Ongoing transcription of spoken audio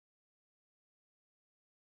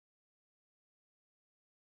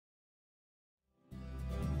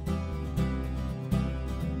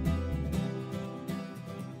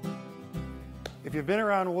If you've been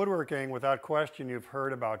around woodworking, without question, you've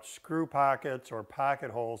heard about screw pockets or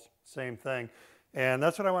pocket holes, same thing. And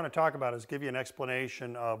that's what I want to talk about, is give you an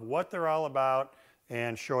explanation of what they're all about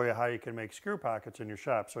and show you how you can make screw pockets in your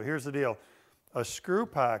shop. So here's the deal. A screw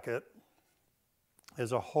pocket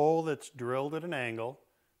is a hole that's drilled at an angle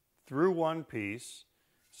through one piece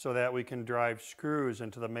so that we can drive screws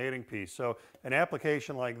into the mating piece. So an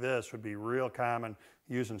application like this would be real common,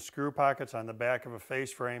 using screw pockets on the back of a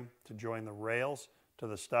face frame to join the rails to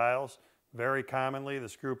the stiles. Very commonly, the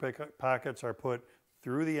screw pockets are put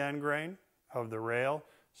through the end grain of the rail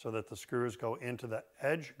so that the screws go into the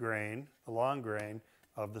edge grain, the long grain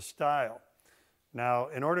of the stile. Now,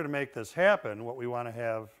 in order to make this happen, what we want to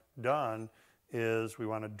have done is we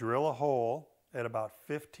want to drill a hole at about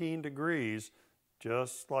 15 degrees,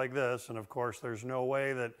 just like this. And of course, there's no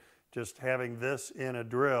way that just having this in a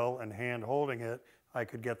drill and hand holding it, I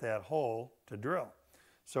could get that hole to drill.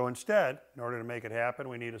 So instead, in order to make it happen,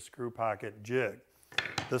 we need a screw pocket jig.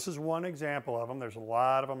 This is one example of them. There's a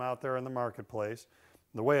lot of them out there in the marketplace.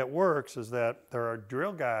 The way it works is that there are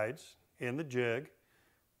drill guides in the jig.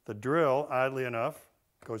 The drill, oddly enough,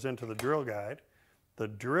 goes into the drill guide. The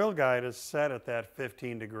drill guide is set at that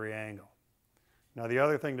 15-degree angle. Now, the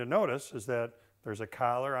other thing to notice is that there's a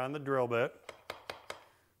collar on the drill bit.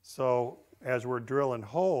 So as we're drilling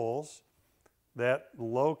holes, that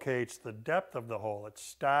locates the depth of the hole. It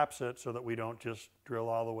stops it so that we don't just drill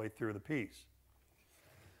all the way through the piece.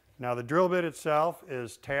 Now, the drill bit itself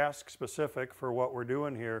is task specific for what we're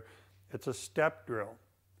doing here. It's a step drill.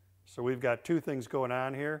 So we've got two things going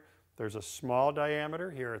on here. There's a small diameter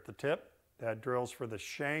here at the tip that drills for the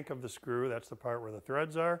shank of the screw. That's the part where the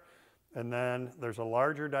threads are. And then there's a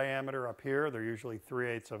larger diameter up here. They're usually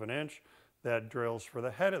 3/8 of an inch that drills for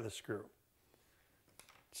the head of the screw.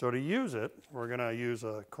 So to use it, we're going to use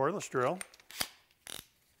a cordless drill.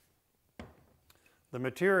 The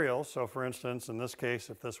material, so for instance, in this case,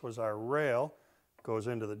 if this was our rail, goes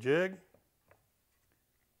into the jig.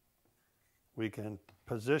 We can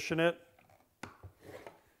position it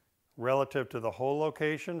relative to the hole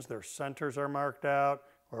locations. Their centers are marked out,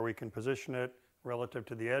 or we can position it relative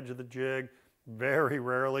to the edge of the jig. Very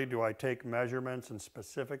rarely do I take measurements and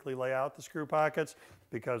specifically lay out the screw pockets,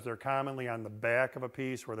 because they're commonly on the back of a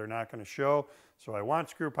piece where they're not going to show. So I want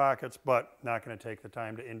screw pockets, but not going to take the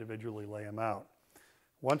time to individually lay them out.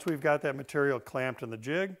 Once we've got that material clamped in the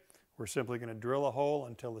jig, we're simply going to drill a hole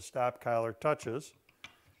until the stop collar touches.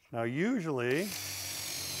 Now, usually,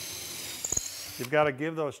 you've got to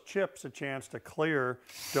give those chips a chance to clear.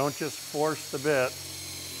 Don't just force the bit.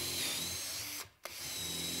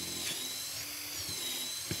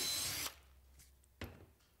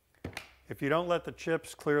 If you don't let the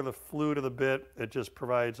chips clear the flute of the bit, it just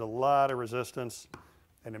provides a lot of resistance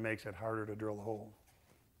and it makes it harder to drill a hole.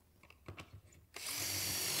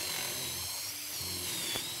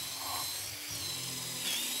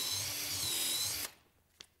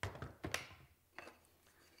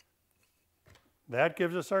 That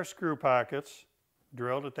gives us our screw pockets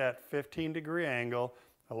drilled at that 15-degree angle,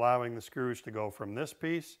 allowing the screws to go from this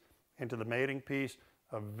piece into the mating piece.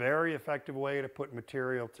 A very effective way to put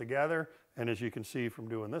material together, and as you can see from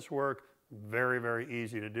doing this work, very, very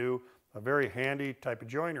easy to do. A very handy type of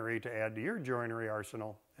joinery to add to your joinery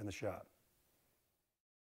arsenal in the shop.